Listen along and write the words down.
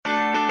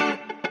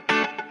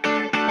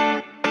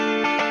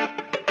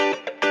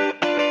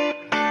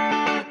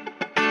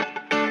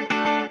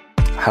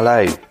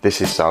Hello,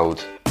 this is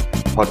Sold, a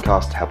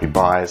podcast to help you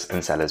buyers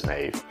and sellers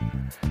move.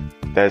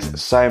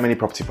 There's so many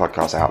property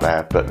podcasts out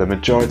there, but the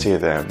majority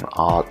of them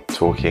are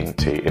talking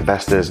to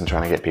investors and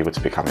trying to get people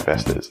to become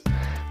investors.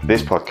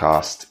 This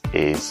podcast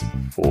is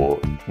for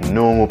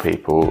normal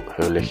people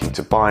who are looking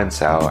to buy and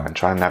sell and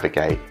try and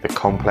navigate the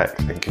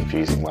complex and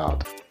confusing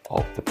world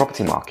of the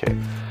property market.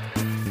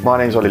 My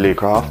name's Ollie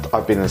Lucraft.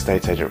 I've been an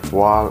estate agent for a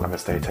while. I'm an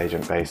estate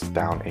agent based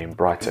down in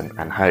Brighton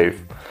and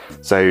Hove.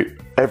 So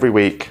every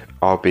week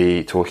I'll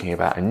be talking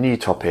about a new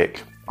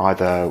topic,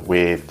 either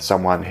with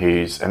someone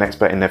who's an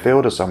expert in their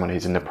field or someone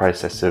who's in the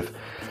process of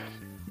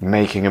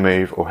making a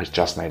move or has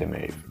just made a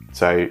move.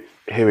 So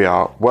here we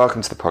are.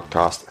 Welcome to the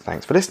podcast.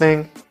 Thanks for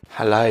listening.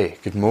 Hello,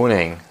 good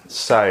morning.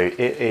 So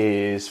it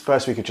is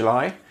first week of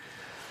July.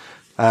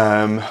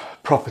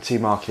 Property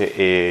market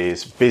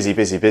is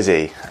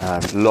busy.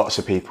 Lots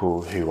of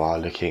people who are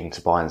looking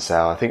to buy and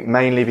sell. I think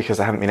mainly because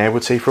they haven't been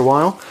able to for a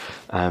while.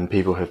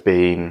 People have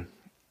been,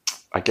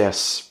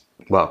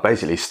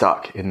 basically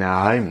stuck in their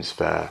homes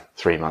for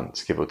 3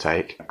 months, give or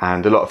take.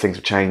 And a lot of things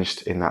have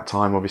changed in that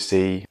time,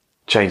 obviously.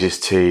 Changes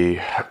to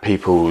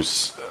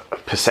people's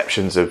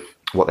perceptions of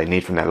what they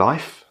need from their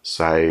life.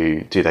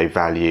 So do they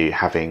value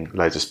having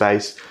loads of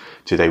space?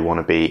 Do they want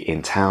to be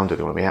in town? Do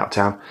they want to be out of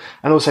town?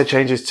 And also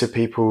changes to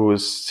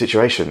people's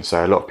situation.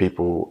 So a lot of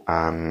people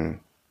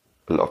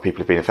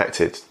have been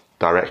affected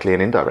directly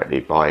and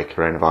indirectly by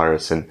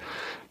coronavirus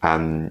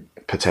and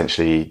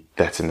potentially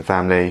deaths in the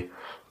family,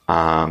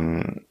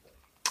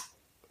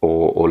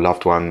 or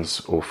loved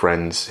ones or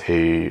friends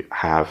who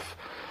have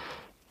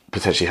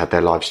potentially had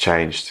their lives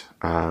changed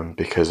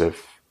because of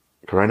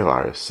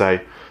coronavirus. So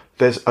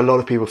there's a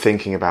lot of people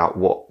thinking about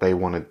what they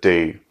want to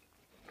do,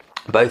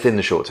 both in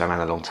the short term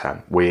and the long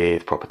term,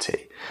 with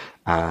property.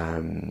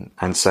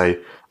 And so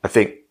I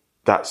think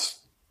that's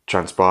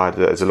transpired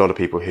that there's a lot of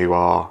people who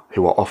are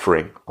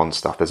offering on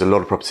stuff. There's a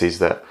lot of properties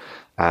that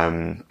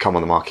come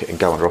on the market and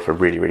go under offer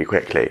really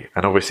quickly.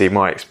 And obviously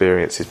my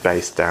experience is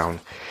based down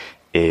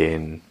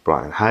in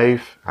Brighton and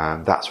Hove.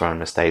 That's where I'm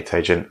an estate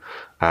agent.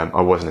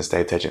 I was an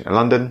estate agent in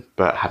London,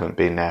 but haven't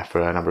been there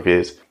for a number of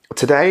years.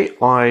 Today,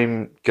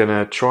 I'm going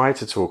to try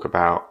to talk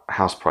about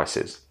house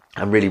prices.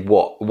 And really,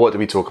 what do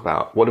we talk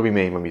about? What do we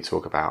mean when we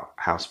talk about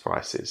house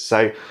prices?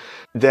 So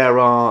there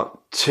are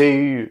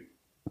two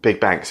big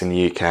banks in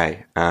the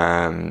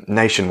UK,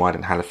 Nationwide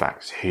and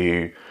Halifax,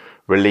 who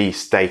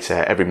release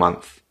data every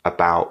month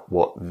about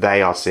what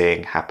they are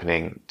seeing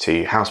happening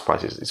to house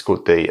prices. It's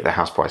called the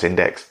House Price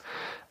Index.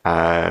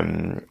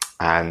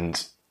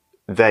 And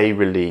they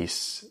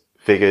release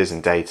figures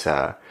and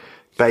data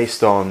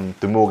based on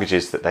the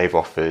mortgages that they've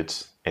offered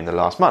in the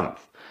last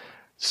month.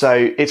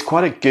 So it's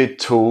quite a good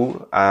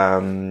tool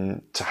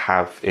to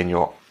have in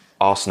your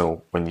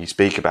arsenal when you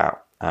speak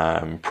about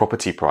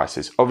property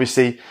prices.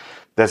 Obviously,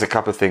 there's a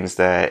couple of things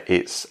there.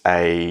 It's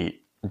a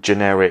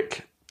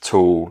generic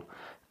tool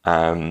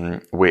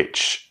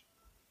which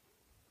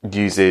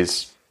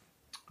uses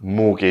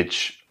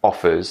mortgage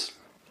offers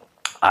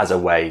as a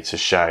way to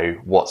show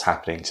what's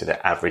happening to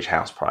the average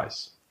house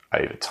price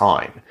over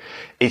time.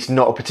 It's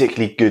not a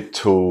particularly good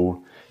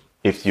tool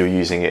if you're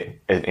using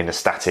it in a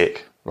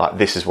static, like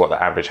this is what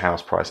the average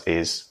house price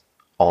is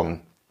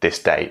on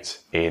this date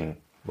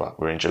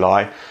we're in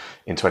July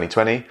in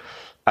 2020.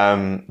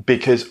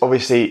 Because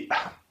obviously,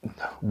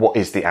 what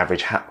is the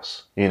average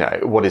house?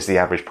 What is the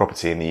average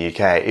property in the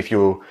UK? If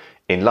you're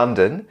in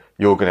London,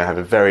 you're going to have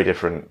a very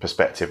different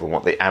perspective on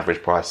what the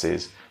average price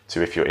is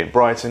to if you're in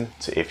Brighton,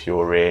 to if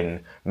you're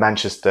in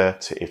Manchester,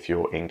 to if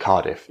you're in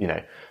Cardiff.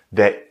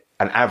 That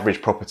an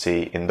average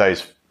property in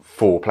those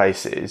four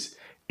places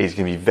is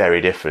going to be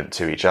very different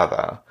to each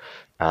other.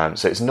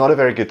 So it's not a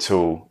very good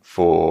tool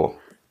for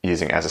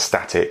using as a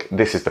static,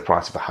 this is the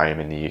price of a home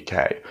in the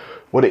UK.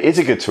 What it is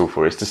a good tool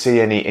for is to see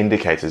any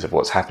indicators of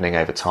what's happening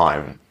over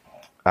time.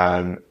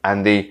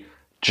 And the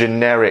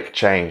generic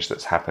change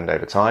that's happened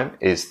over time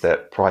is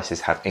that prices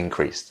have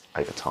increased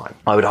over time.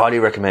 I would highly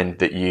recommend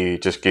that you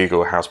just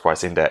Google House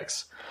Price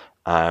Index,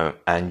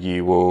 and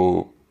you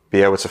will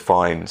be able to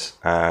find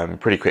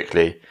pretty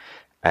quickly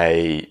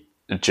a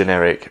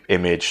generic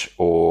image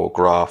or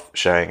graph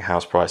showing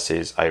house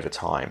prices over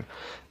time.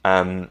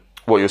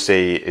 What you'll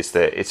see is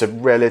that it's a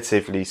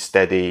relatively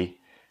steady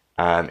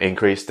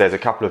increase. There's a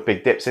couple of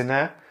big dips in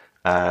there.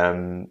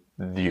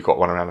 You got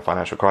one around the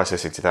financial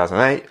crisis in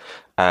 2008,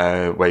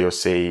 where you'll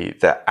see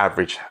the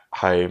average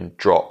home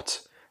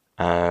dropped,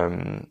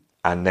 and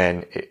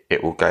then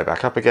it will go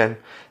back up again.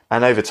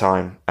 And over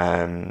time,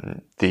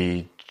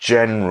 the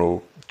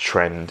general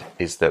trend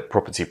is that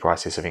property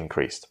prices have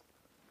increased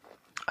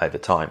over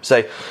time.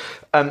 So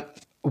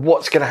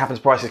what's going to happen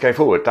to prices going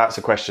forward? That's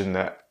a question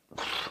that,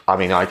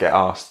 I get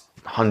asked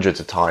hundreds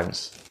of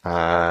times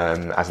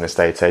as an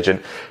estate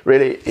agent.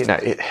 Really,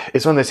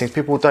 it's one of those things.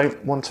 People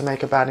don't want to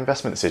make a bad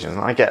investment decision, and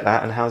I get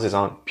that, and houses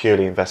aren't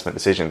purely investment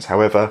decisions.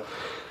 However,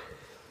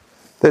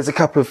 there's a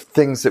couple of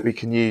things that we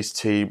can use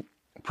to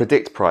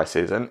predict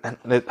prices. And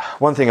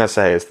one thing I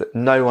say is that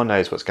no one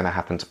knows what's going to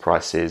happen to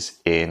prices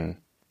in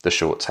the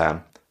short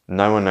term.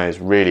 No one knows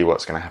really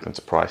what's going to happen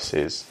to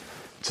prices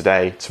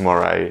today,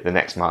 tomorrow, the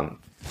next month.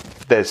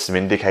 There's some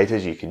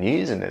indicators you can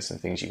use and there's some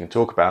things you can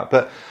talk about,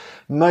 but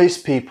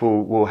most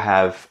people will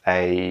have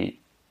a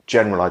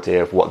general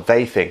idea of what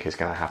they think is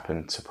going to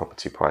happen to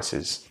property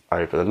prices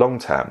over the long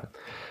term.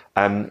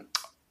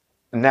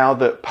 Now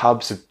that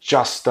pubs have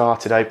just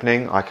started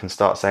opening, I can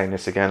start saying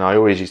this again. I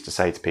always used to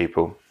say to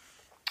people,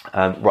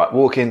 right,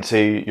 walk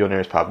into your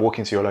nearest pub, walk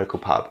into your local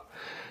pub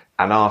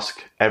and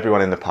ask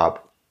everyone in the pub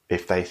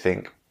if they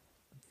think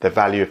the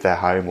value of their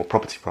home or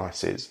property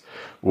prices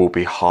will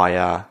be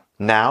higher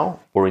now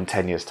or in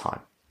 10 years'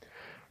 time.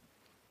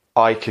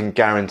 I can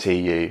guarantee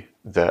you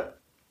that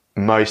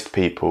most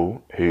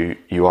people who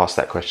you ask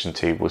that question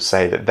to will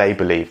say that they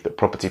believe that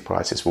property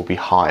prices will be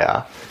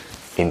higher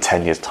in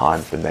 10 years'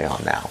 time than they are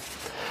now.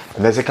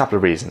 And there's a couple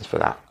of reasons for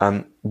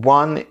that.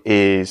 One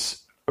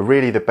is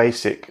really the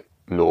basic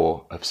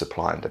law of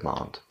supply and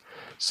demand.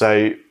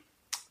 So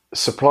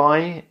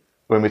supply,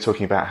 when we're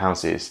talking about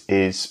houses,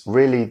 is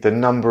really the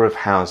number of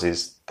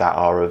houses that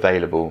are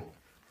available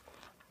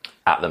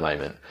at the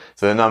moment.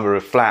 So the number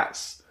of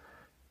flats,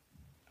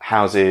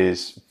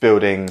 houses,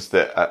 buildings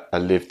that are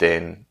lived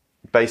in,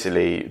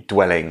 basically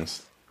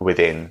dwellings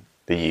within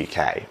the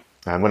UK.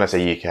 And when I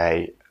say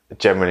UK,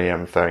 generally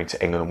I'm referring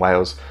to England and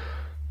Wales.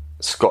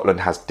 Scotland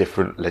has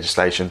different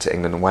legislation to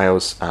England and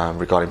Wales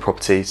regarding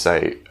property.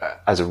 So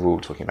as a rule,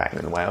 talking about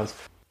England and Wales,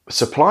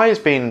 supply has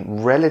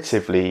been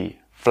relatively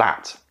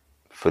flat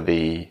for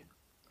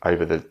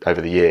over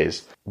the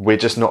years. We're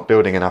just not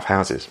building enough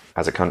houses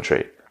as a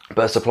country.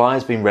 But supply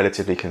has been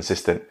relatively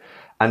consistent,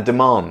 and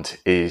demand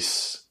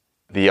is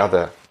the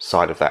other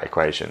side of that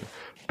equation.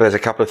 But there's a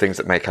couple of things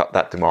that make up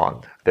that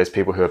demand. There's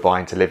people who are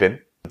buying to live in.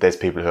 There's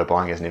people who are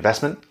buying as an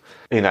investment.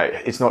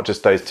 It's not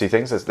just those two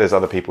things. There's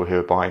other people who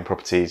are buying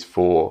properties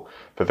for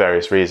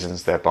various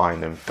reasons. They're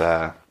buying them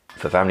for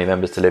family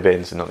members to live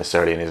in, so not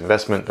necessarily an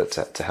investment, but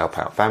to help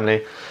out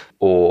family,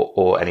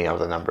 or any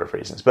other number of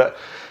reasons. But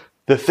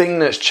the thing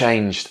that's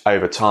changed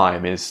over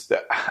time is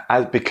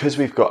that because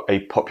we've got a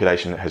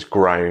population that has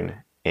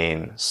grown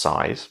in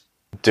size,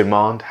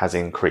 demand has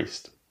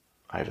increased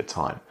over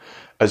time.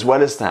 As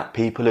well as that,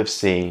 people have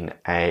seen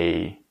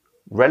a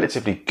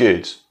relatively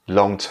good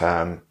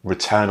long-term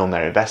return on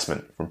their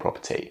investment from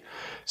property.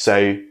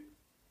 So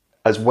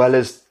as well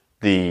as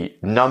the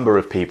number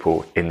of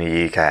people in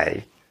the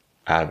UK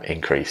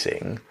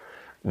increasing,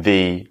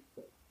 the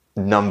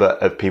number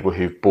of people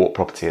who've bought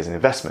property as an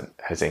investment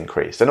has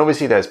increased. And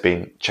obviously there's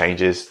been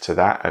changes to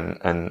that,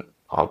 and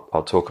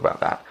I'll talk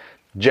about that.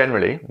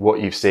 Generally, what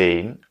you've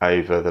seen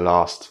over the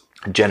last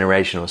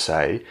generation or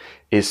so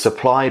is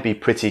supply be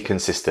pretty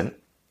consistent,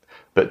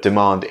 but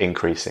demand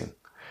increasing.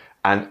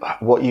 And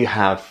what you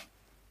have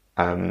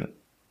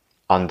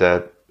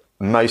under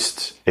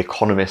most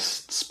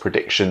economists'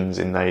 predictions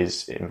in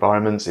those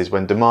environments is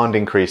when demand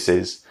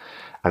increases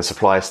and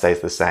supply stays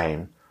the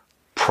same,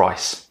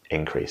 price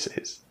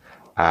increases.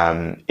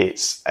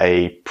 It's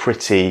a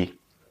pretty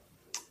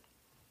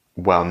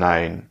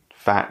well-known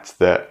fact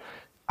that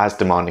as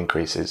demand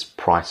increases,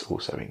 price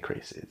also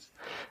increases.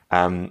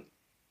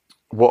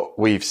 What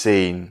we've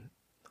seen,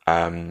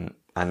 and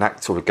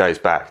that sort of goes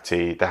back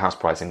to the house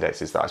price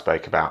indexes that I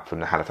spoke about from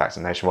the Halifax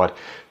and Nationwide,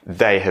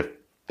 they have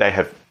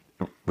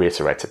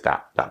reiterated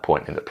that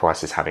point in that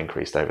prices have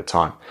increased over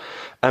time.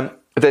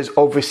 There's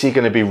obviously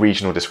going to be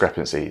regional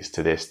discrepancies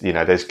to this.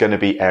 There's going to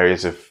be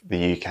areas of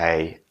the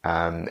UK,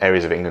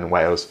 areas of England and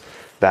Wales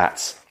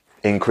that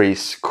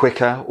increase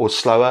quicker or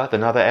slower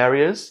than other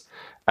areas.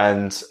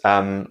 And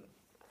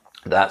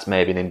that's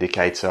maybe an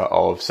indicator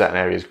of certain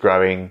areas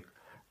growing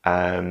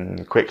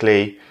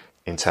quickly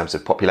in terms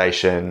of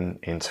population,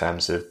 in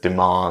terms of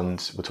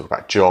demand. We'll talk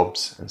about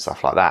jobs and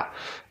stuff like that.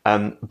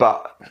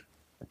 But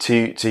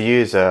to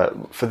use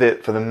for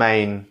the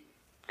main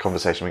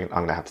conversation I'm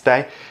going to have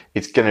today,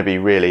 it's going to be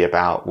really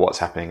about what's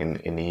happening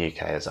in the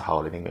UK as a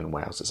whole, in England and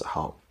Wales as a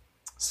whole.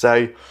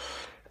 So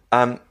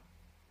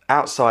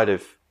outside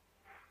of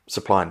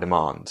supply and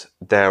demand,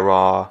 there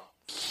are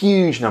a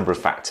huge number of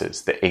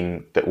factors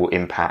that will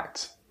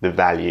impact the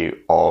value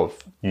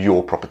of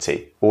your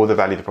property or the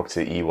value of the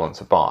property that you want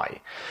to buy.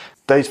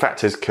 Those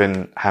factors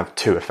can have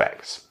two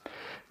effects.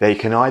 They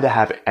can either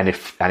have an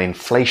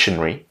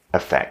inflationary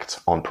effect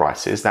on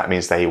prices, that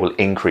means they will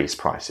increase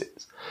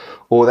prices,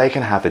 or they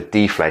can have a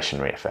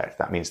deflationary effect,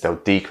 that means they'll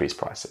decrease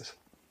prices.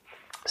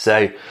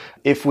 So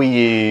if we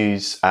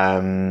use,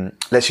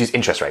 let's use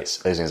interest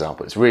rates as an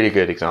example. It's a really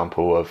good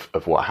example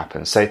of what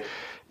happens. So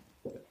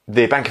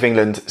the Bank of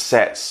England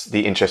sets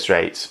the interest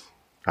rate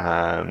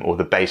or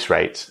the base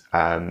rate,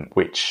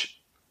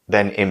 which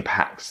then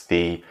impacts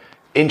the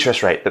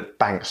interest rate that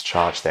banks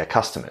charge their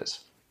customers.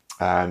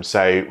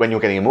 So when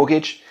you're getting a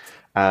mortgage,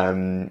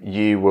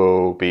 you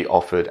will be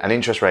offered an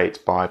interest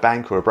rate by a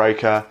bank or a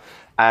broker,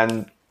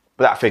 and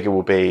that figure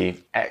will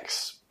be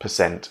X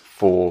percent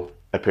for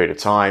a period of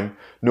time.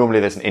 Normally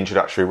there's an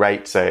introductory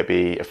rate, so it'll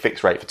be a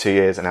fixed rate for 2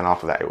 years, and then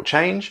after that it will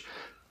change.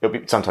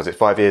 Sometimes it's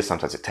 5 years,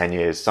 sometimes it's 10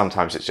 years,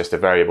 sometimes it's just a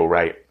variable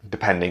rate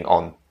depending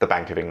on the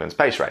Bank of England's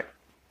base rate.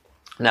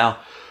 Now,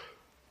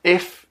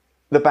 if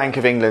the Bank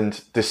of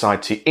England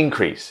decide to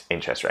increase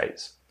interest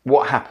rates,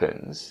 what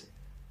happens,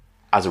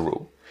 as a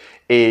rule,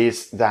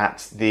 is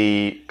that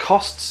the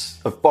costs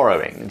of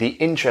borrowing, the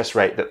interest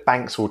rate that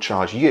banks will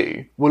charge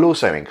you, will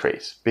also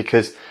increase,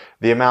 because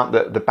the amount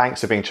that the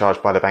banks are being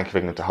charged by the Bank of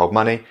England to hold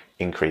money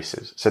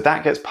increases. So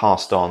that gets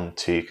passed on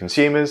to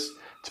consumers,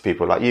 to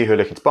people like you who are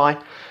looking to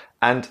buy.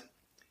 And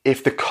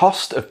if the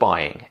cost of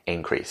buying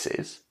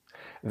increases,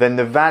 then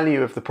the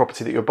value of the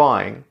property that you're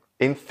buying,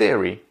 in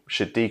theory,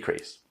 should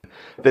decrease.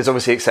 There's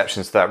obviously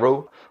exceptions to that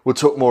rule. We'll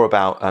talk more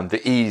about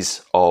the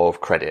ease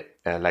of credit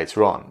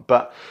later on.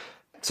 But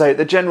so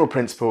the general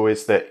principle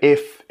is that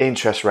if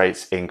interest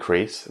rates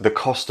increase, the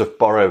cost of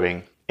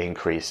borrowing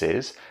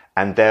increases,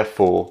 and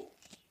therefore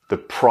the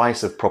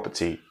price of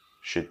property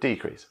should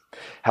decrease.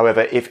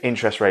 However, if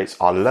interest rates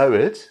are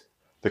lowered,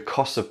 the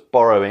cost of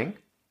borrowing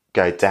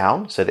go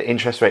down. So the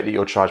interest rate that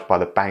you're charged by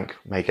the bank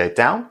may go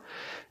down,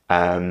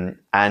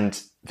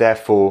 and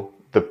therefore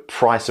the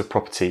price of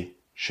property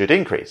should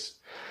increase.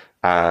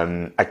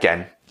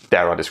 Again,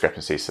 there are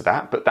discrepancies to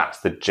that, but that's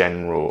the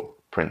general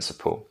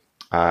principle.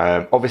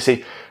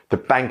 Obviously, the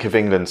Bank of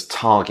England's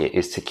target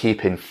is to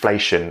keep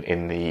inflation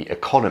in the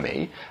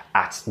economy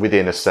at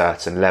within a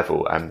certain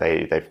level, and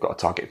they've got a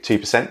target of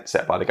 2%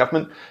 set by the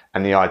government.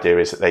 And the idea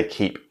is that they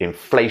keep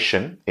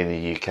inflation in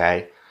the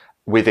UK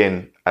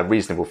within a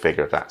reasonable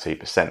figure of that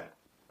 2%.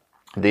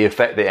 The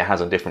effect that it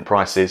has on different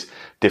prices,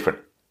 different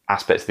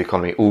aspects of the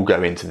economy, all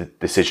go into the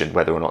decision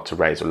whether or not to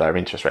raise or lower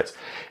interest rates.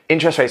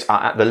 Interest rates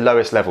are at the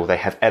lowest level they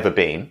have ever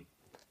been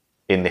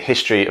in the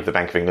history of the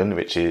Bank of England,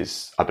 which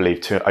is, I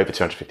believe, over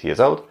 250 years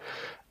old.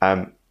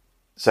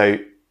 So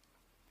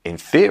in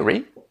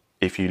theory,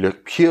 if you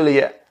look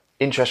purely at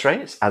interest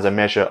rates as a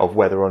measure of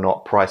whether or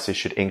not prices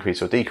should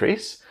increase or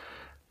decrease,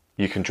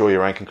 you can draw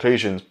your own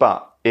conclusions.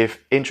 But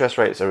if interest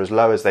rates are as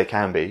low as they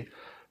can be,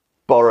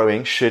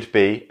 borrowing should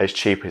be as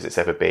cheap as it's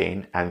ever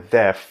been, and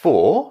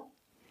therefore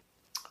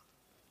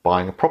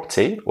buying a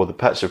property or the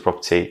purchase of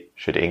property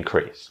should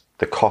increase.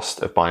 The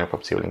cost of buying a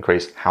property will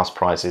increase, house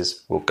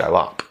prices will go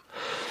up.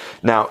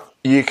 Now,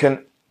 you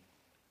can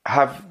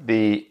have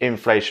the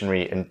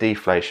inflationary and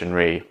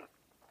deflationary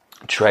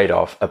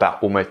trade-off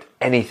about almost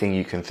anything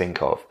you can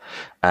think of.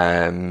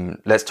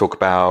 Let's talk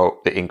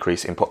about the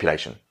increase in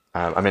population.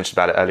 I mentioned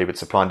about it earlier with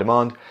supply and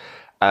demand.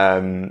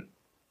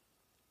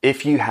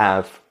 If you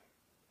have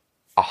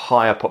a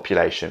higher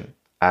population,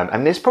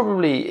 and this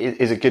probably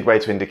is a good way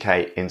to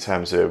indicate in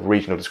terms of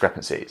regional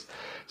discrepancies.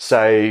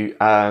 So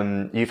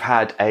you've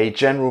had a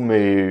general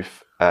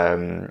move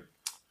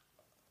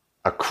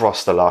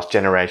across the last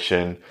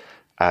generation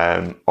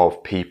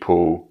of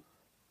people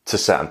to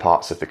certain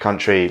parts of the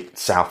country.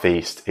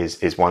 Southeast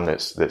is one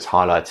that's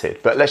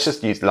highlighted. But let's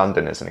just use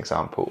London as an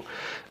example.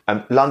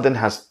 London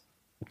has,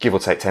 give or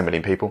take, 10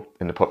 million people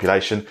in the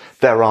population.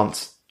 There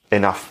aren't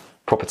enough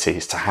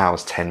properties to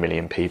house 10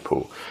 million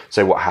people.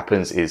 So what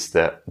happens is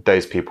that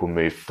those people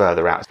move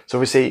further out. So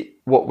obviously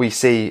what we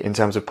see in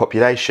terms of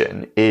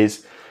population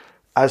is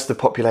as the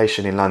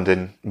population in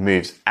London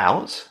moves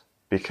out,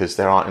 because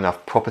there aren't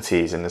enough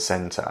properties in the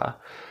centre,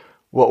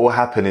 what will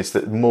happen is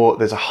that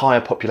there's a higher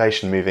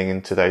population moving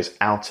into those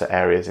outer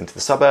areas, into the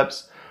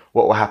suburbs.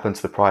 What will happen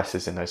to the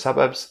prices in those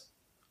suburbs?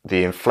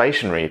 The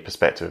inflationary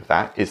perspective of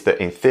that is that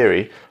in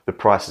theory, the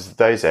prices of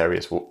those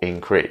areas will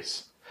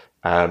increase.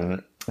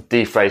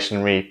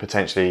 Deflationary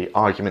potentially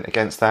argument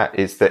against that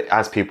is that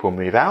as people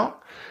move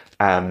out,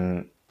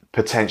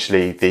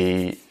 potentially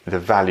the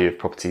value of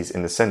properties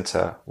in the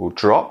centre will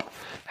drop.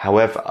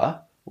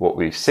 However, what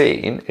we've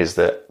seen is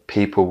that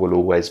people will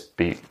always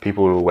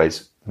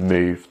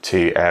move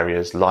to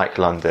areas like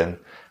London,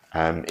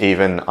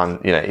 even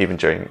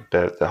during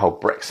the whole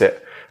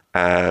Brexit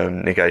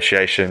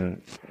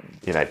negotiation.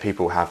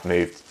 People have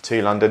moved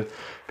to London.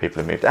 People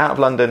have moved out of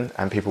London,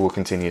 and people will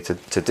continue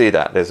to do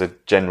that. There's a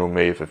general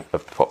move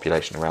of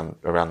population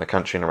around the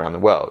country and around the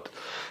world.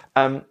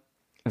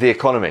 The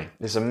economy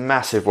is a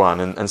massive one,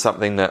 and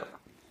something that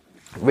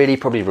really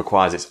probably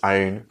requires its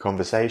own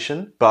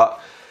conversation. But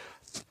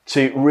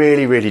to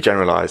really, really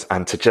generalise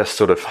and to just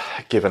sort of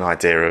give an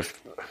idea of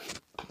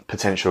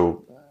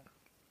potential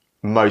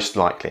most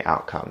likely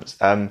outcomes,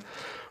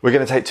 we're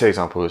going to take two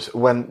examples: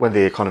 when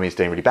the economy is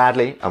doing really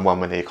badly, and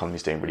one when the economy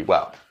is doing really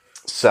well.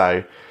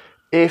 So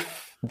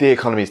if the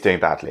economy is doing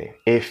badly,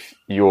 if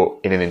you're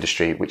in an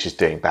industry which is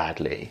doing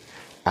badly,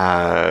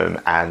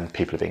 and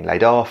people are being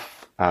laid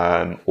off,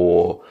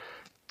 or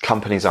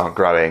companies aren't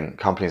growing,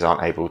 companies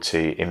aren't able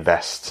to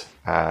invest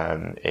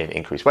in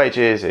increased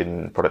wages,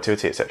 in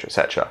productivity,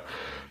 etc.,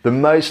 the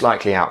most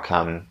likely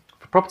outcome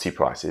for property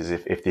prices,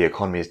 if the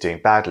economy is doing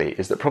badly,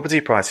 is that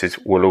property prices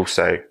will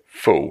also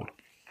fall.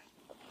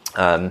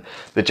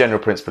 The general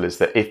principle is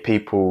that if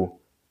people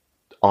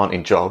aren't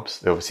in jobs,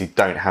 they obviously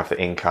don't have the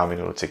income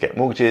in order to get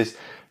mortgages,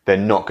 they're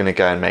not going to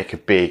go and make a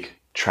big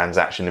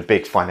transaction, a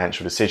big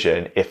financial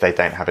decision if they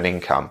don't have an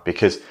income,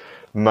 because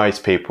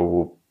most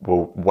people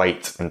will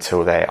wait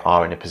until they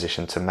are in a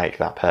position to make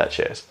that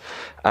purchase.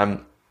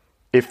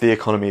 If the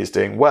economy is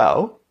doing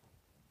well,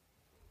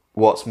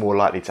 what's more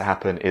likely to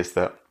happen is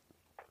that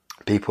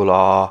people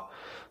are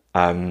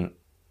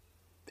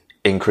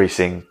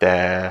increasing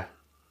their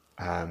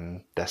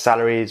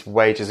salaries,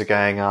 wages are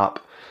going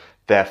up,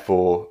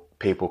 therefore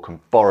people can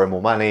borrow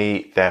more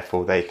money,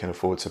 therefore they can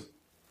afford to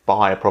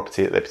buy a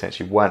property that they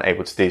potentially weren't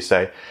able to do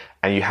so.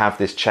 And you have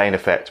this chain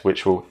effect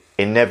which will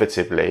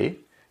inevitably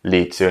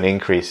lead to an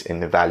increase in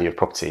the value of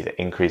property, the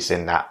increase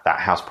in that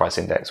house price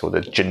index, or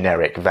the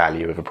generic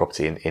value of a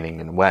property in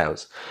England and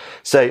Wales.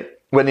 So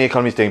when the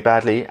economy is doing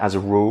badly, as a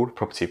rule,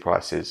 property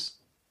prices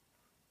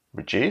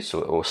reduce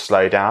or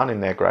slow down in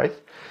their growth.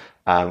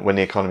 When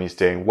the economy is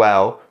doing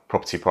well,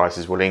 property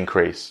prices will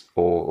increase,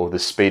 or the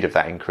speed of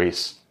that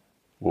increase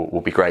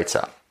will be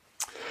greater.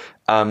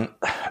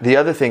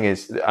 Another thing you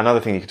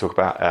can talk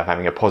about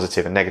having a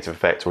positive and negative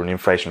effect, or an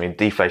inflationary and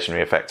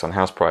deflationary effect on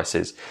house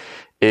prices,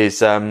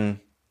 is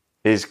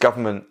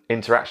government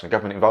interaction,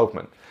 government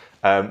involvement.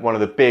 One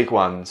of the big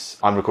ones,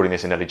 I'm recording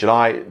this in early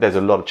July, there's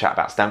a lot of chat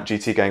about stamp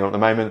duty going on at the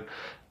moment.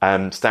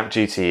 Stamp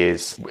duty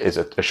is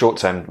a short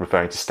term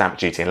referring to stamp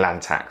duty and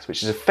land tax,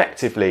 which is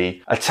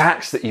effectively a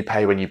tax that you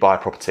pay when you buy a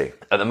property.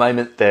 At the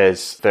moment,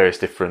 there's various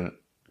different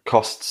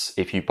costs.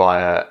 If you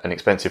buy an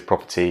expensive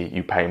property,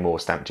 you pay more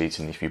stamp duty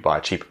than if you buy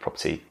a cheaper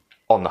property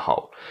on the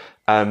whole.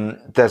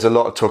 There's a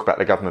lot of talk about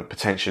the government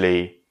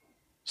potentially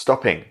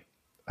stopping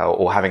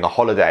or having a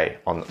holiday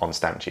on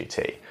stamp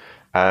duty.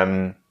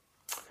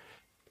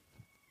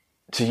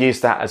 To use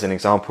that as an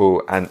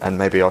example, and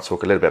maybe I'll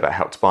talk a little bit about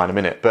Help to Buy in a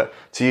minute, but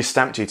to use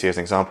stamp duty as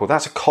an example,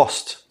 that's a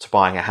cost to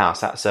buying a house.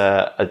 That's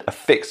a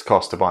fixed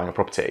cost to buying a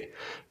property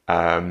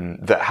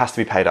that has to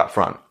be paid up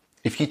front.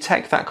 If you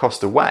take that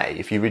cost away,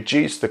 if you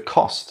reduce the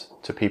cost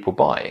to people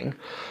buying,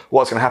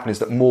 what's going to happen is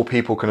that more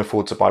people can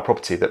afford to buy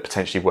property that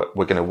potentially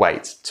were going to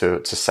wait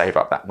to save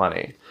up that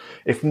money.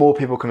 If more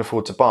people can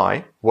afford to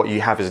buy, what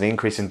you have is an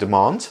increase in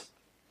demand.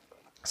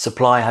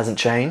 Supply hasn't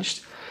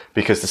changed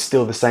because there's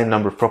still the same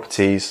number of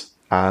properties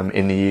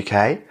in the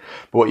UK,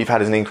 but what you've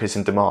had is an increase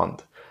in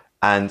demand.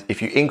 And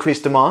if you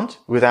increase demand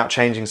without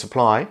changing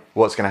supply,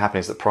 what's going to happen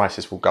is that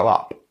prices will go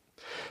up.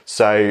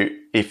 So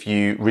if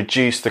you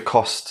reduce the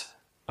cost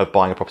of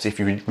buying a property, if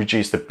you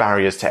reduce the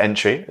barriers to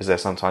entry, as they're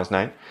sometimes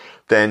known,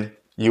 then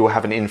you will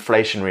have an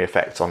inflationary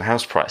effect on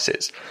house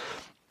prices.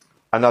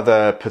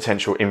 Another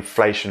potential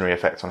inflationary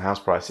effect on house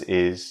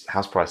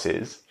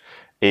prices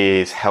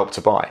is Help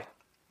to Buy.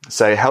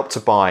 So Help to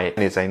Buy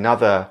is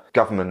another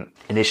government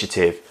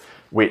initiative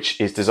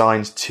which is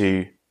designed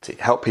to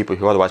help people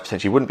who otherwise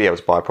potentially wouldn't be able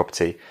to buy a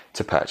property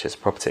to purchase a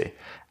property.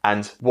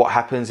 And what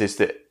happens is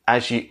that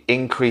as you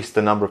increase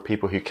the number of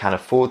people who can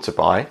afford to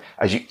buy,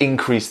 as you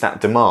increase that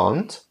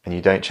demand and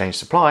you don't change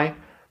supply,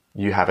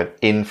 you have an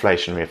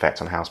inflationary effect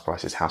on house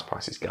prices. House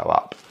prices go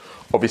up.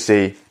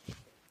 Obviously,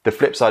 the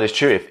flip side is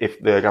true.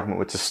 If the government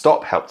were to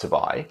stop Help to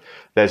Buy,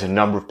 there's a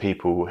number of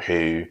people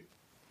who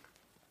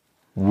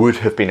would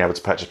have been able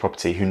to purchase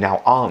property who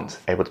now aren't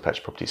able to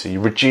purchase property. So you're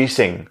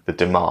reducing the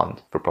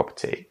demand for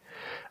property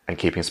and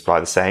keeping supply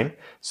the same.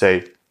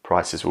 So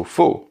prices will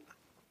fall.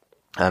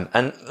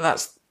 And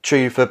that's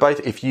true for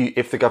both. If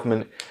the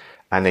government,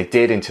 and they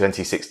did in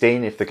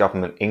 2016, if the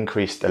government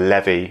increased the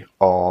levy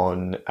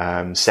on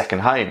second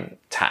home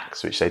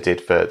tax, which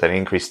they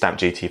increased stamp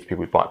duty for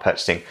people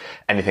purchasing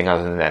anything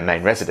other than their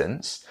main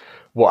residence,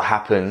 what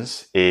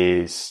happens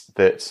is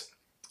that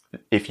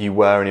if you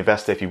were an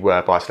investor, if you were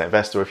a buy-to-let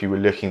investor, or if you were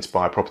looking to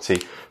buy a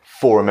property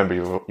for a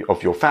member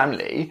of your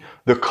family,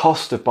 the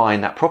cost of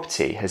buying that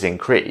property has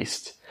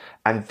increased,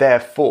 and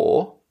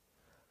therefore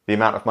the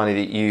amount of money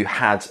that you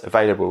had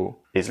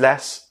available is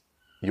less.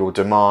 Your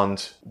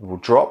demand will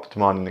drop,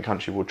 demand in the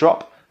country will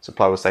drop,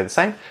 supply will stay the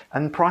same,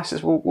 and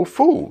prices will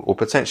fall, or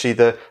potentially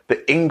the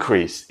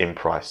increase in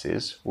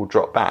prices will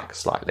drop back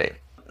slightly.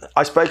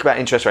 I spoke about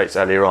interest rates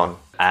earlier on,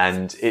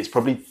 and it's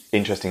probably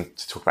interesting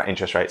to talk about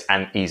interest rates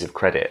and ease of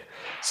credit.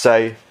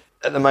 So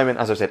at the moment,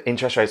 as I said,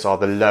 interest rates are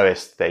the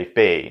lowest they've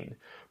been,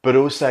 but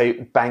also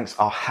banks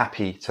are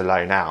happy to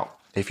loan out.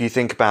 If you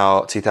think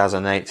about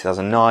 2008,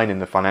 2009 in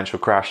the financial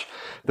crash,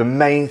 the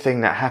main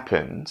thing that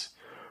happened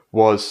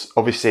was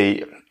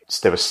obviously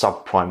there were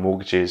subprime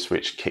mortgages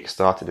which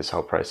kick-started this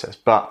whole process,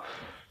 but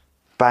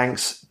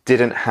banks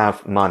didn't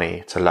have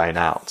money to loan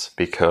out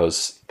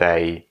because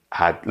they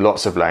had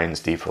lots of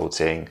loans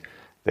defaulting.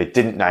 They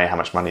didn't know how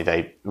much money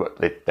they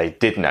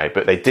did know,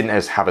 but they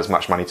didn't have as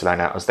much money to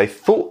loan out as they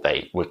thought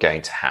they were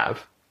going to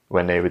have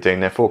when they were doing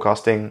their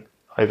forecasting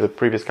over the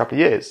previous couple of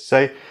years.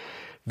 So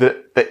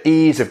the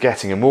ease of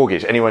getting a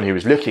mortgage, anyone who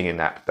was looking in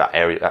that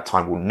area at that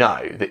time will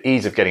know the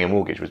ease of getting a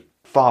mortgage was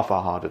far,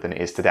 far harder than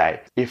it is today.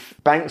 If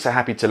banks are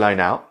happy to loan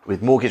out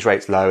with mortgage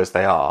rates low as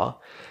they are,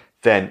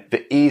 then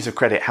the ease of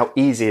credit, how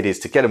easy it is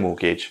to get a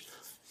mortgage,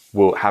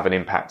 will have an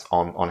impact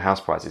on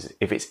house prices.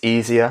 If it's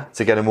easier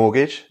to get a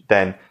mortgage,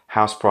 then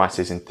house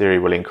prices in theory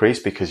will increase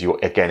because you're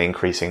again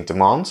increasing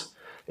demand.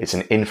 It's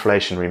an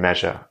inflationary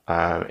measure,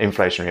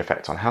 inflationary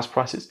effect on house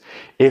prices.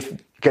 If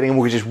getting a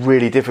mortgage is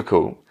really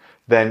difficult,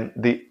 then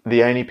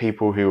the only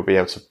people who will be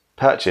able to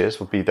purchase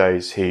would be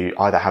those who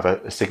either have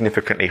a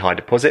significantly high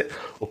deposit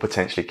or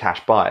potentially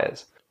cash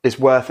buyers. It's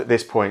worth at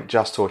this point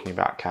just talking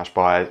about cash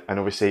buyers, and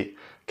obviously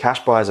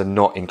cash buyers are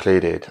not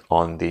included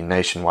on the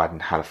Nationwide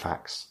and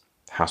Halifax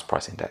house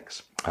price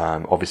index.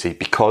 Obviously,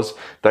 because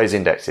those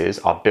indexes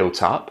are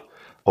built up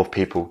of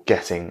people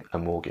getting a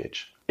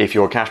mortgage. If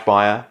you're a cash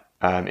buyer,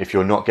 if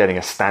you're not getting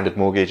a standard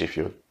mortgage, if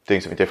you're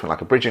doing something different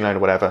like a bridging loan or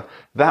whatever,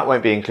 that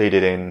won't be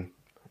included in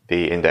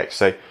the index.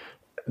 So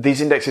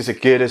these indexes are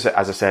good, as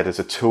I said, as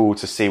a tool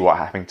to see what's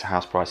happening to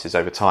house prices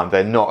over time.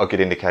 They're not a good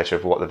indicator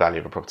of what the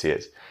value of a property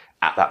is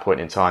at that point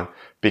in time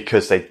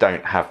because they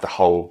don't have the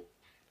whole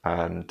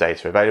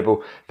data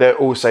available. They're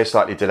also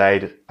slightly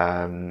delayed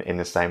in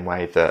the same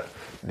way that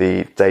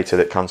the data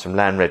that comes from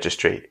Land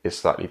Registry is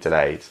slightly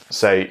delayed.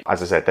 So,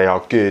 as I said, they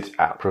are good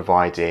at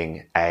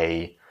providing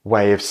a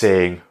way of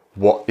seeing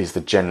what is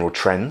the general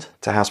trend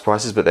to house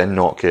prices, but they're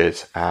not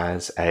good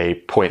as a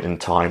point in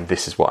time.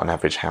 This is what an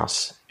average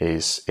house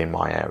is in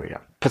my area.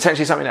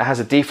 Potentially something that has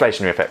a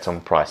deflationary effect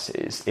on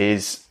prices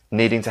is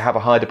needing to have a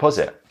high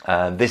deposit.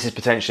 This is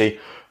potentially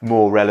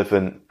more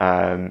relevant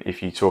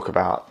if you talk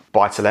about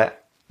buy-to-let.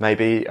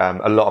 Maybe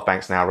a lot of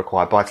banks now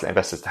require buy-to-let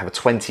investors to have a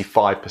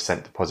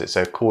 25% deposit.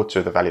 So a quarter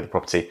of the value of the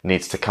property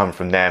needs to come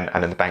from them,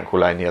 and then the bank will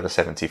loan the other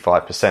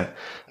 75%.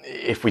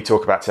 If we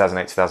talk about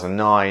 2008,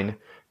 2009,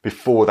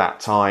 before that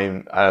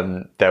time,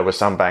 there were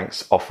some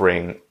banks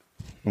offering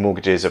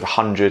mortgages of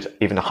 100,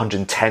 even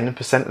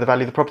 110% of the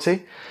value of the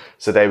property.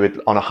 So they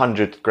would, on a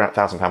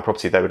 £100,000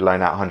 property, they would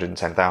loan out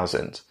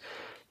 110,000.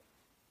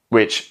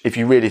 Which, if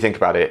you really think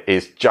about it,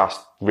 is just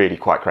really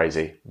quite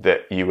crazy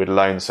that you would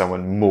loan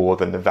someone more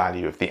than the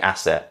value of the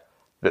asset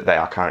that they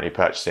are currently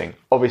purchasing.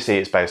 Obviously,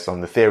 it's based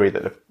on the theory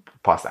that the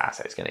price of the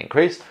asset is going to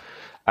increase.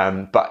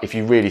 But if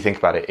you really think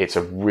about it, it's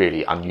a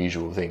really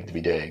unusual thing to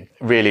be doing.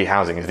 Really,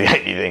 housing is the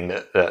only thing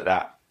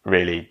that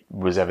really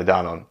was ever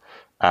done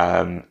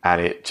on.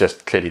 And it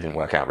just clearly didn't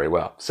work out very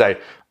well. So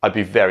I'd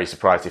be very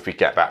surprised if we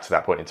get back to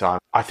that point in time.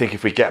 I think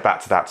if we get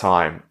back to that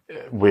time,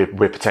 we're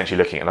potentially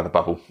looking at another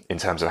bubble in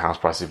terms of house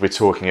prices. We're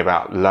talking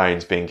about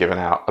loans being given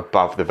out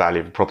above the value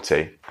of the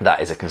property. That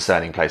is a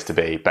concerning place to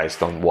be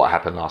based on what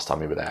happened last time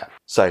we were there.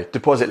 So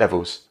deposit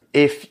levels.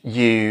 If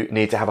you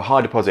need to have a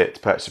high deposit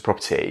to purchase a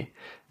property,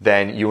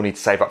 then you'll need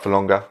to save up for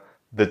longer.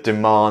 The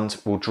demand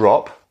will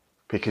drop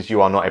because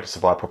you are not able to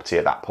buy a property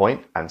at that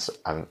point, and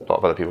a lot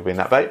of other people will be in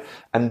that boat,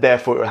 and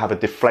therefore it will have a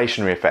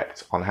deflationary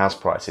effect on house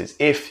prices.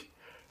 If,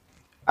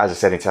 as I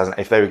said in 2000,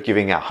 if they were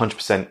giving out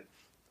 100%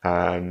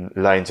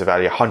 loan to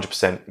value,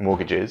 100%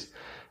 mortgages,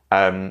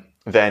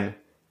 then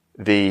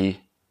the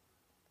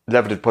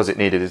level of deposit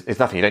needed is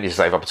nothing. You don't need to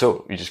save up at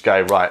all. You just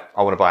go, right,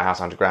 I want to buy a house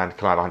 100 grand.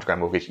 Can I have a 100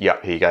 grand mortgage?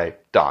 Yep, here you go,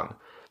 done.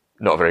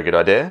 Not a very good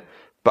idea,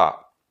 but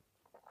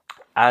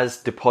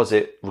as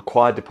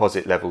required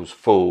deposit levels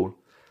fall,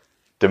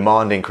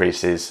 demand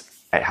increases,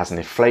 it has an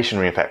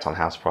inflationary effect on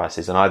house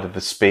prices, and either the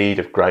speed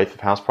of growth of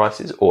house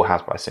prices or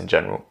house prices in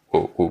general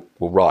will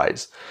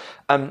rise.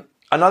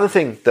 Another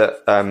thing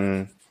that,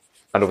 and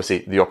obviously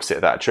the opposite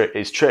of that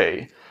is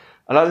true,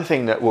 another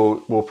thing that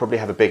will probably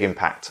have a big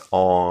impact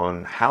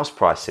on house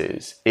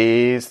prices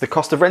is the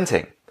cost of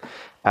renting.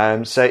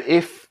 So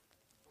if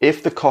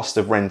the cost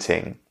of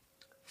renting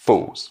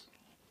falls,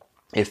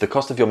 if the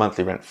cost of your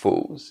monthly rent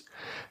falls,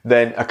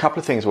 then a couple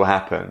of things will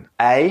happen.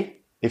 A,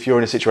 if you're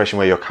in a situation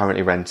where you're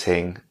currently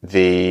renting,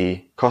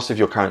 the cost of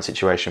your current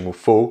situation will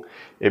fall.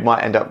 It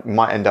might end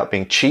up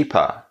being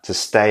cheaper to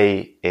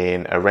stay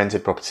in a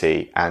rented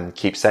property and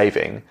keep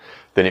saving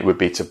than it would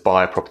be to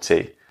buy a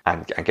property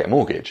and get a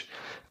mortgage.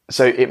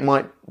 So it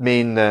might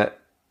mean that,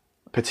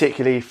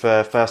 particularly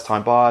for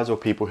first-time buyers or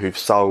people who've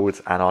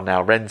sold and are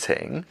now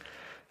renting,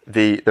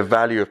 the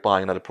value of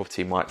buying another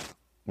property might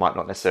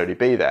not necessarily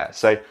be there.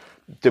 So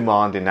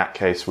demand in that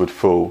case would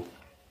fall,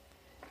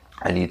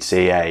 and you'd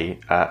see a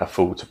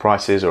fall to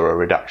prices or a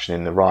reduction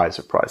in the rise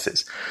of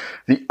prices.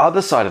 The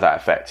other side of that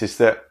effect is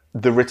that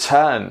the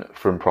return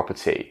from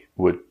property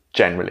would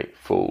generally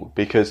fall,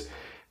 because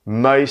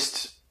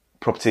most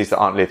properties that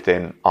aren't lived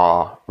in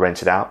are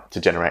rented out to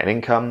generate an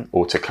income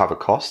or to cover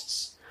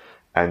costs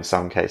in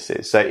some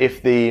cases. So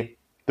if the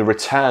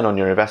return on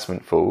your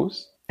investment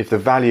falls, if the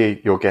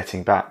value you're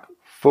getting back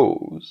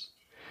falls,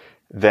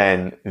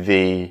 then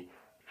the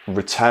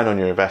return on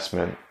your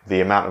investment, the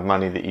amount of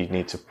money that you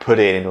need to put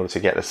in order to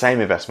get the same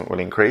investment, will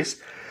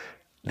increase.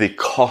 The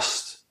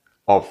cost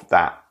of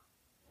that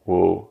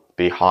will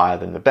be higher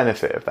than the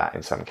benefit of that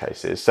in some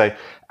cases. So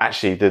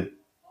actually the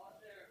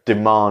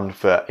demand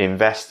for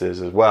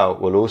investors as well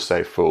will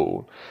also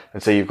fall.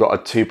 And so you've got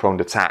a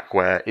two-pronged attack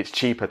where it's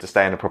cheaper to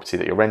stay in a property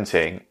that you're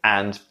renting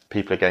and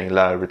people are getting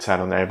lower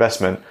return on their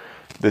investment.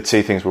 The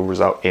two things will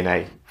result in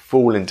a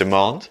fall in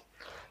demand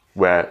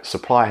where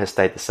supply has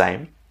stayed the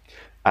same,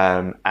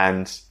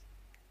 and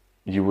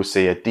you will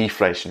see a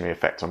deflationary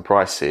effect on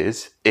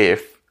prices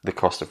if the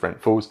cost of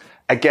rent falls.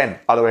 Again,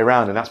 other way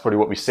around, and that's probably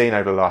what we've seen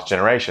over the last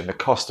generation. The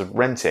cost of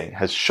renting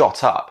has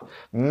shot up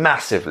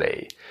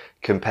massively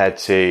compared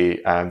to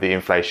the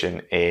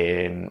inflation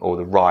or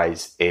the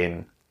rise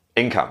in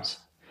incomes.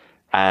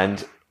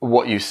 And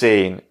what you've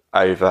seen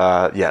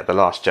over the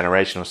last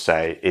generation or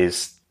so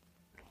is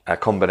a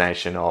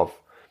combination of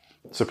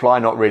supply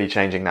not really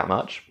changing that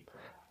much,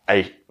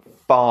 a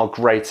far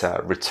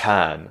greater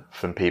return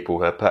from people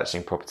who are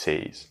purchasing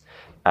properties.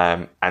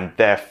 And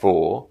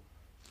therefore,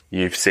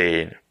 you've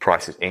seen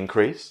prices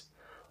increase.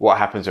 What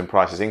happens when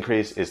prices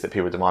increase is that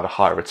people demand a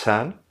higher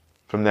return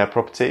from their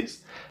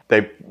properties.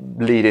 They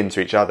lead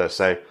into each other.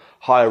 So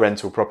higher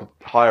rental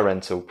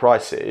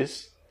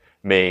prices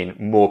mean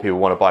more people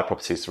want to buy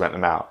properties to rent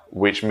them out,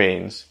 which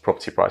means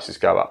property prices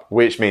go up,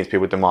 which means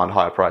people demand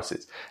higher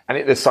prices.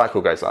 And the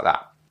cycle goes like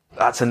that.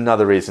 That's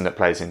another reason that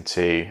plays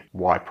into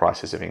why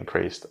prices have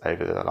increased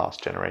over the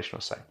last generation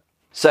or so.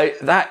 So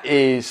that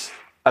is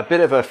a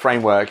bit of a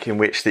framework in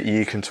which that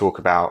you can talk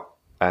about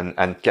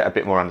and get a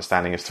bit more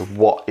understanding as to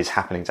what is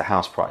happening to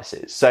house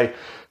prices. So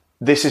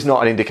this is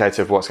not an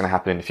indicator of what's going to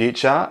happen in the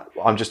future.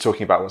 I'm just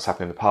talking about what's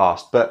happened in the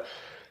past. But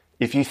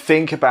if you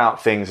think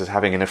about things as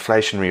having an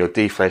inflationary or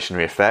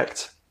deflationary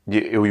effect,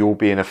 you'll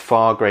be in a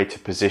far greater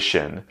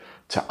position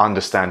to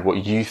understand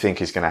what you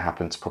think is going to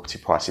happen to property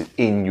prices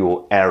in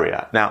your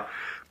area. Now,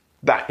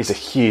 that is a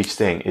huge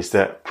thing, is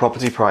that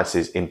property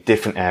prices in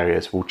different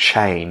areas will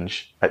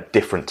change at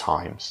different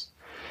times.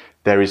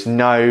 There is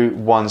no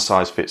one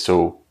size fits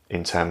all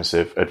in terms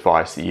of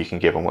advice that you can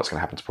give on what's going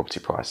to happen to property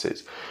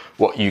prices.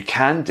 What you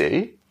can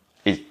do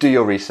is do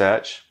your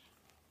research,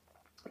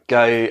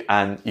 you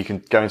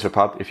can go into a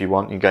pub if you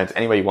want, you can go into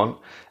anywhere you want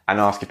and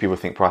ask if people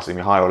think prices are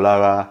going to be higher or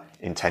lower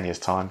in 10 years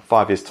time,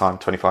 5 years time,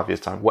 25 years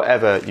time,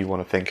 whatever you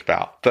want to think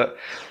about. But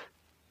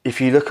if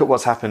you look at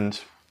what's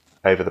happened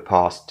over the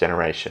past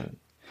generation,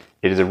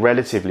 it is a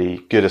relatively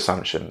good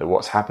assumption that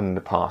what's happened in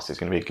the past is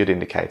going to be a good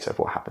indicator of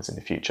what happens in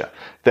the future.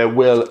 There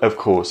will, of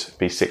course,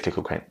 be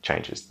cyclical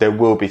changes. There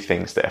will be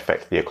things that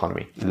affect the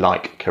economy,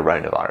 like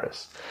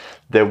coronavirus.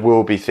 There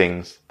will be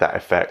things that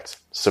affect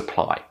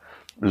supply,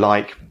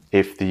 like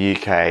if the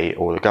UK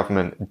or the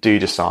government do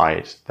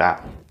decide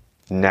that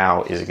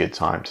now is a good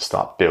time to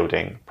start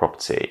building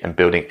property and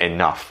building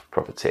enough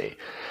property.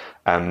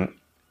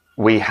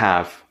 We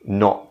have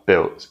not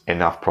built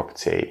enough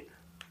property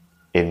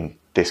in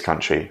this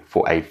country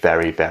for a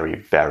very, very,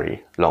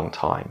 very long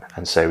time.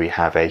 And so we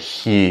have a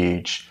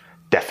huge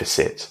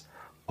deficit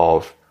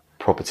of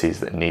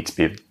properties that need to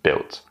be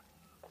built.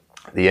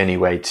 The only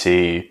way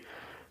to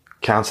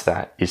counter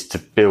that is to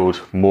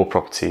build more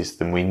properties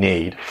than we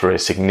need for a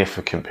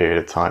significant period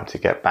of time to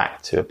get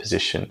back to a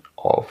position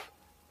of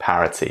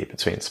parity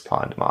between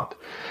supply and demand.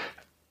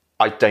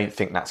 I don't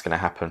think that's going to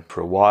happen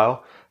for a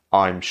while.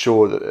 I'm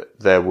sure that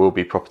there will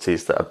be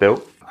properties that are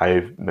built.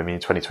 In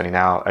 2020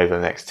 now, over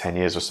the next 10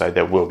 years or so,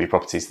 there will be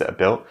properties that are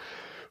built.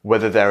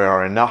 Whether there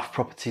are enough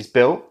properties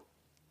built,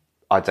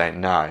 I don't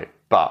know.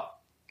 But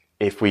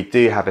if we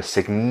do have a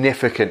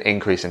significant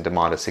increase in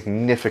demand, a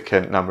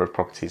significant number of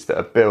properties that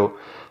are built,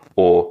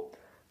 or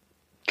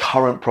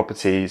current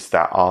properties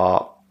that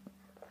are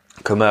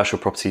commercial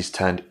properties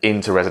turned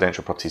into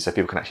residential properties so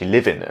people can actually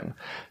live in them,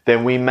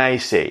 then we may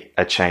see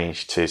a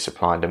change to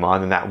supply and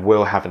demand, and that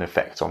will have an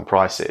effect on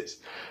prices.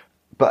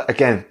 But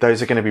again,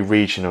 those are going to be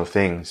regional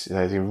things,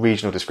 the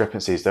regional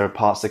discrepancies. There are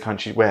parts of the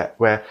country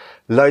where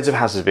loads of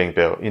houses are being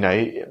built.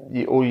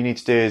 All you need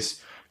to do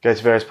is go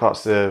to various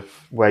parts of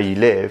where you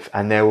live,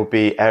 and there will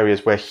be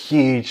areas where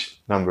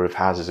huge number of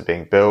houses are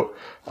being built,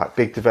 like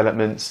big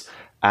developments.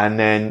 And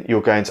then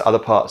you'll go into other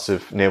parts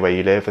of near where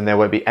you live, and there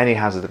won't be any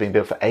houses that have been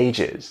built for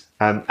ages.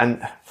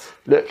 And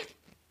look,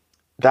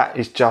 that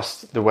is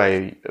just the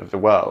way of the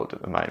world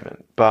at the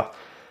moment. But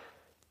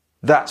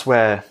that's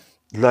where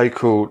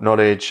local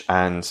knowledge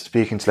and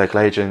speaking to local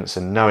agents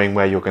and knowing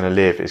where you're going to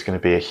live is going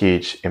to be a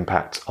huge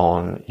impact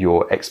on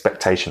your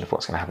expectation of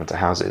what's going to happen to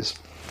houses.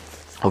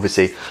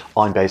 Obviously,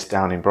 I'm based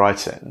down in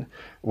Brighton.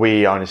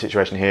 We are in a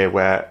situation here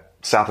where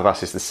south of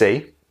us is the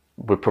sea.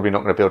 We're probably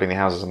not going to build any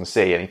houses on the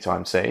sea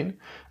anytime soon.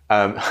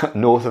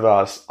 North of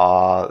us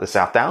are the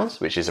South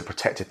Downs, which is a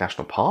protected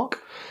national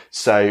park.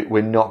 So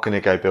we're not going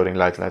to go building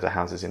loads and loads of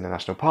houses in the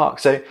national park.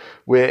 So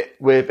we're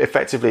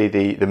effectively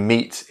the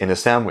meat in a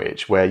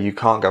sandwich where you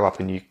can't go up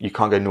and you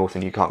can't go north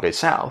and you can't go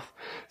south.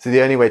 So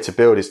the only way to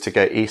build is to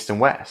go east and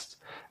west.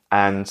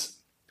 And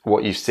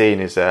what you've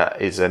seen is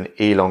an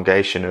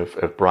elongation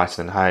of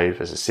Brighton and Hove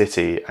as a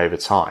city over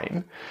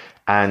time.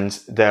 And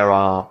there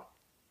are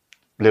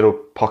little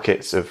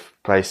pockets of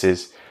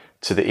places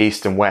to the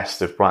east and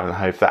west of Brighton and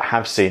Hove that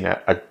have seen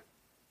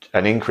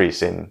an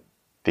increase in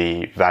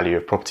the value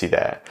of property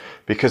there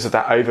because of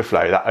that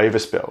overflow, that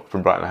overspill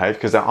from Brighton and Hove,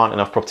 because there aren't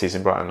enough properties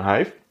in Brighton and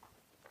Hove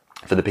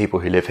for the people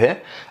who live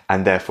here,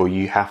 and therefore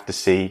you have to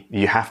see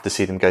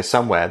them go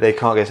somewhere. They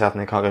can't go south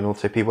and they can't go north,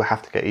 so people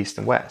have to go east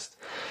and west.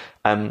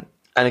 And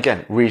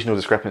again, regional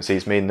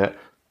discrepancies mean that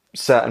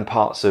certain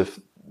parts of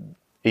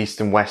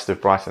east and west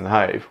of Brighton and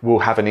Hove will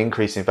have an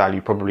increase in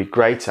value probably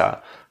greater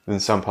than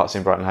some parts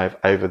in Brighton and Hove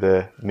over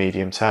the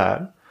medium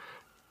term.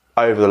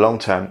 Over the long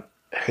term,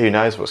 who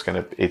knows what's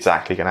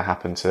exactly going to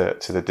happen to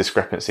the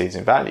discrepancies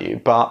in value,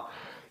 but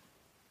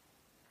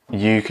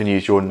you can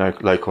use your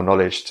local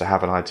knowledge to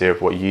have an idea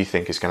of what you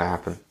think is going to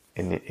happen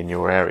in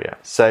your area.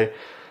 So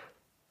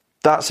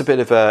that's a bit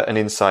of an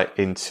insight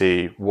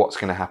into what's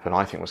going to happen.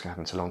 I think what's going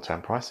to happen to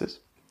long-term prices.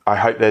 I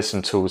hope there's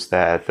some tools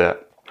there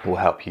that will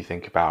help you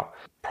think about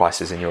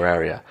prices in your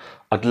area.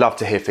 I'd love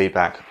to hear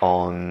feedback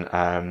on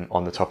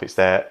the topics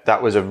there.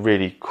 That was a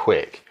really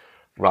quick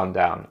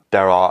rundown.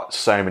 There are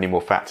so many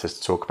more factors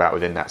to talk about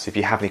within that. So if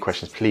you have any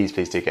questions, please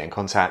do get in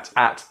contact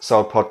at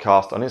Sold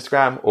Podcast on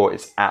Instagram, or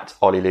it's at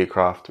Ollie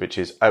Lucraft, which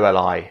is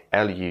OLILUCRAFT.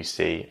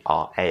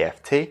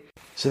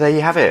 So there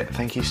you have it.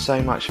 Thank you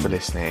so much for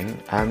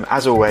listening.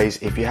 As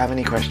always, if you have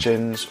any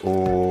questions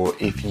or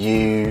if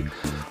you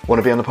want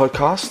to be on the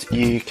podcast,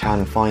 you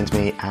can find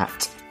me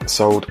at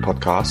Sold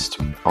Podcast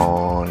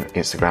on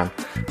Instagram,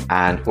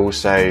 and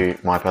also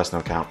my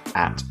personal account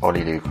at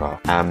Ollie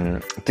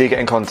Lucraft. Do get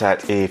in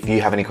contact if you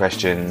have any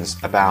questions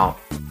about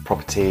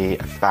property,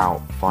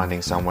 about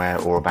finding somewhere,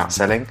 or about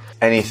selling.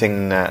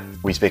 Anything that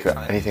I speak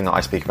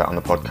about on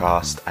the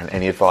podcast, and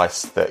any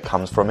advice that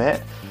comes from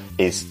it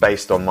is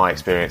based on my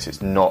experience.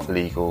 It's not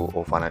legal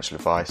or financial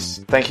advice.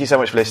 Thank you so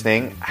much for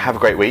listening. Have a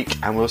great week,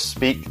 and we'll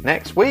speak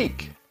next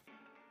week.